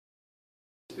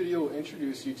This video will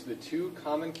introduce you to the two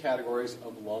common categories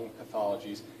of lung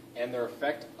pathologies and their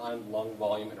effect on lung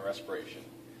volume and respiration.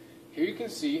 Here you can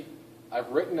see I've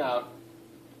written out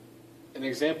an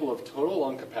example of total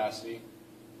lung capacity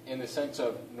in the sense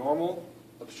of normal,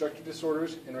 obstructive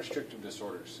disorders, and restrictive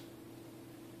disorders.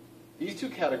 These two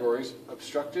categories,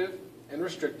 obstructive and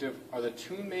restrictive, are the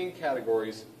two main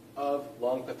categories of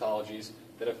lung pathologies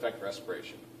that affect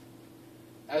respiration.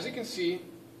 As you can see,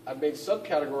 I've made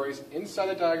subcategories inside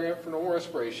the diagram for normal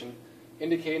respiration,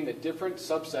 indicating the different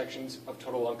subsections of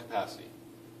total lung capacity: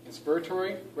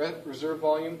 inspiratory reserve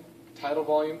volume, tidal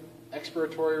volume,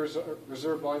 expiratory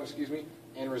reserve volume,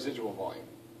 and residual volume.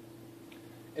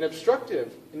 In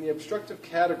the obstructive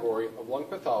category of lung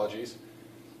pathologies,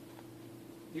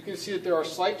 you can see that there are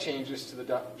slight changes to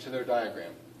their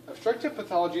diagram. Obstructive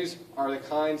pathologies are the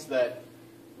kinds that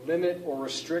limit or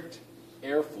restrict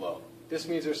airflow. This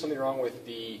means there's something wrong with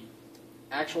the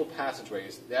actual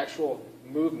passageways, the actual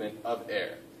movement of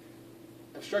air.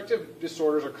 Obstructive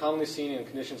disorders are commonly seen in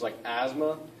conditions like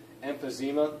asthma,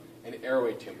 emphysema, and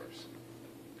airway tumors.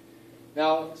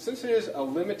 Now, since it is a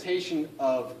limitation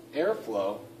of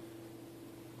airflow,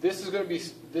 this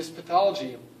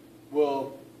pathology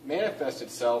will manifest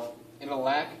itself in a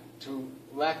lack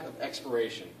of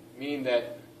expiration, meaning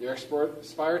that your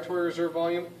expiratory reserve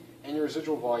volume and your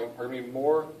residual volume are going to be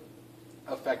more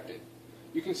affected.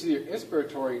 You can see your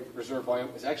inspiratory reserve volume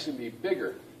is actually going to be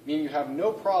bigger, meaning you have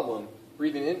no problem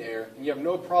breathing in air, and you have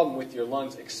no problem with your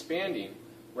lungs expanding.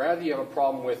 Rather, you have a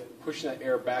problem with pushing that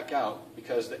air back out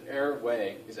because the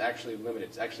airway is actually limited.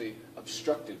 It's actually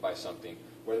obstructed by something,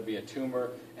 whether it be a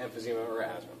tumor, emphysema, or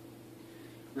asthma.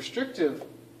 Restrictive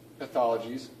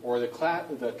pathologies, or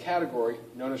the category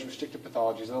known as restrictive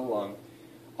pathologies of the lung,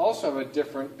 also have a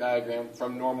different diagram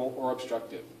from normal or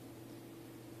obstructive.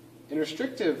 In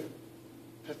restrictive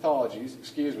pathologies,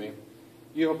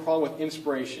 you have a problem with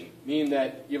inspiration, meaning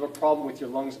that you have a problem with your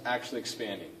lungs actually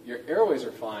expanding. Your airways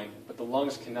are fine, but the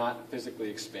lungs cannot physically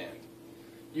expand.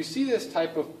 You see this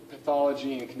type of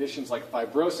pathology in conditions like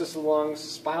fibrosis of the lungs,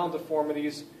 spinal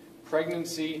deformities,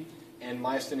 pregnancy, and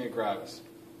myasthenia gravis,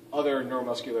 other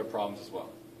neuromuscular problems as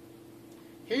well.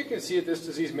 Here you can see that this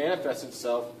disease manifests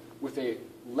itself with a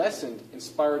lessened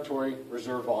inspiratory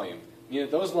reserve volume, meaning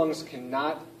that those lungs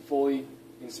cannot fully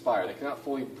inspire. They cannot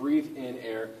fully breathe in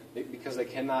air because they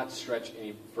cannot stretch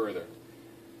any further.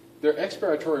 Their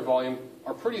expiratory volume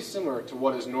are pretty similar to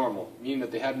what is normal, meaning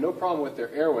that they have no problem with their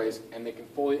airways and they can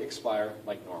fully expire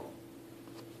like normal.